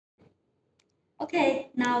Okay,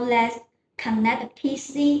 now let's connect the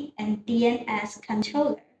PC and DNS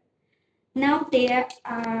controller. Now there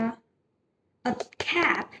are a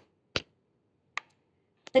cap.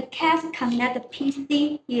 The cap connect the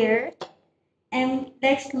PC here, and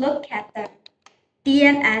let's look at the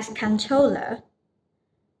DNS controller.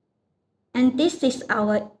 And this is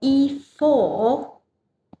our E4.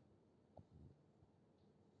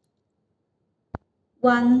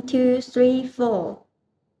 1, 2, 3, 4.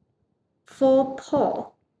 4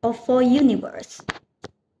 port or 4 universe.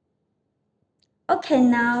 Okay,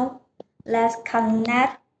 now let's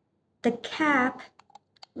connect the cap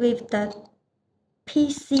with the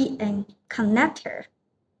PC and connector.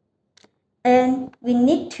 And we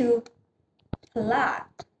need to plug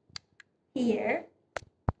here.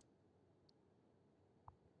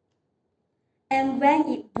 And when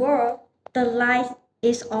it works, the light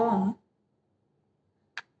is on.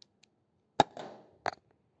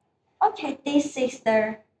 Okay, this is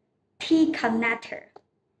the P connector.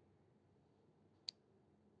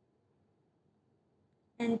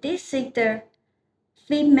 And this is the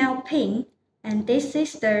female pin, and this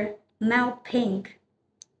is the male pink.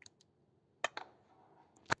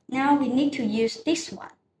 Now we need to use this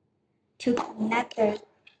one to connect the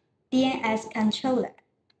DNS controller.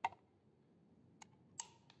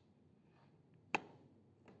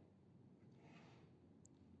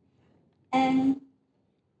 And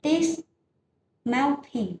this male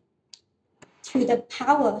pin to the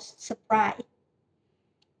power supply.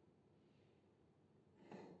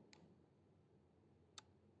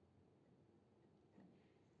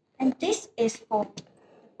 And this is for the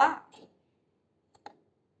bar.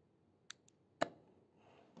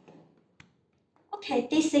 Okay,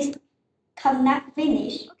 this is connect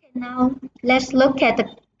finish. Okay, now let's look at the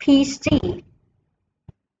PC.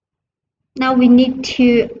 Now we need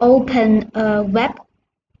to open a web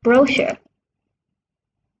browser.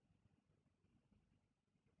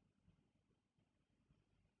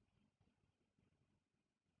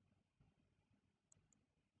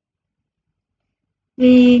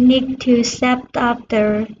 We need to set up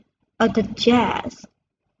the jazz.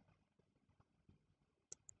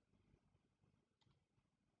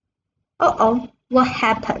 Uh-oh, what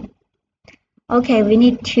happened? Okay, we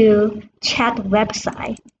need to check the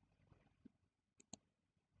website.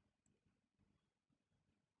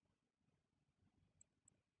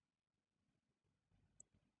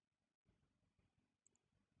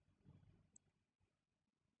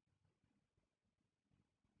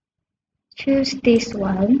 Choose this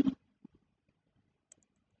one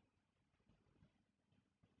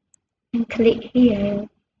and click here.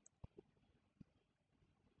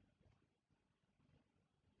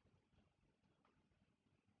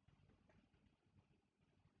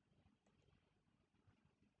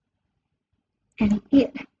 And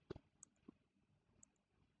here.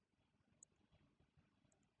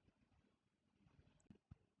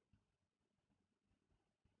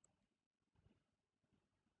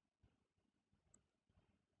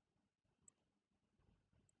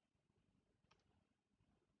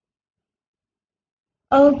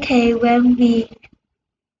 Okay, when we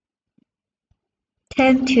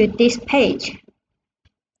turn to this page.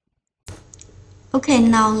 Okay,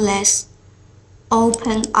 now let's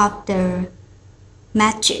open up the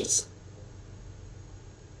matches.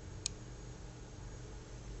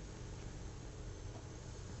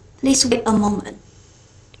 Please wait a moment.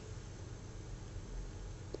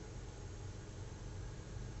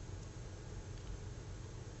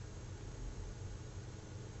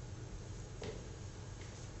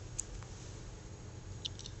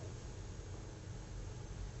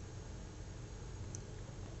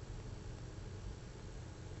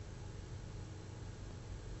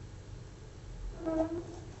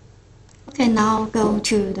 Okay, now go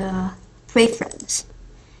to the preference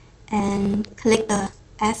and click the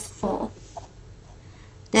F4.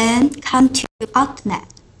 Then come to AltNet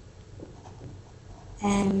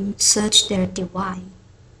and search their device.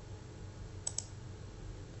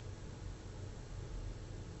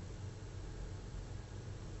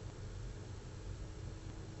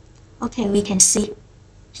 Okay, we can see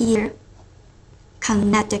here,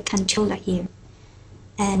 connect the controller here.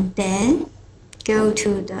 And then go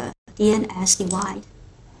to the DNS device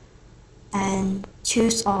and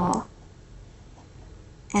choose all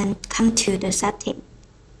and come to the setting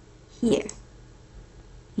here,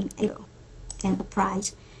 enable and apply,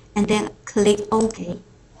 and then click OK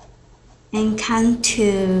and come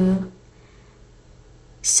to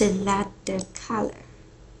select the color.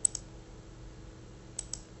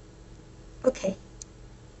 Okay.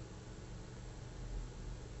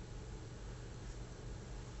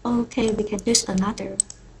 Okay, we can use another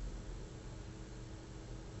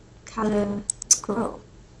color scroll.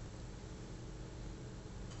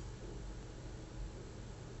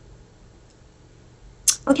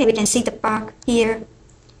 Okay, we can see the bar here.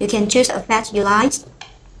 You can choose a effect you like.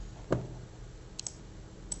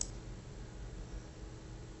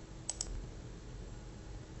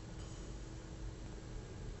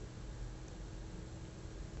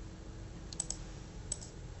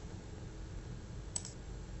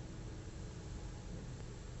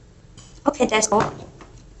 Okay, that's all.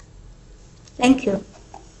 Thank you.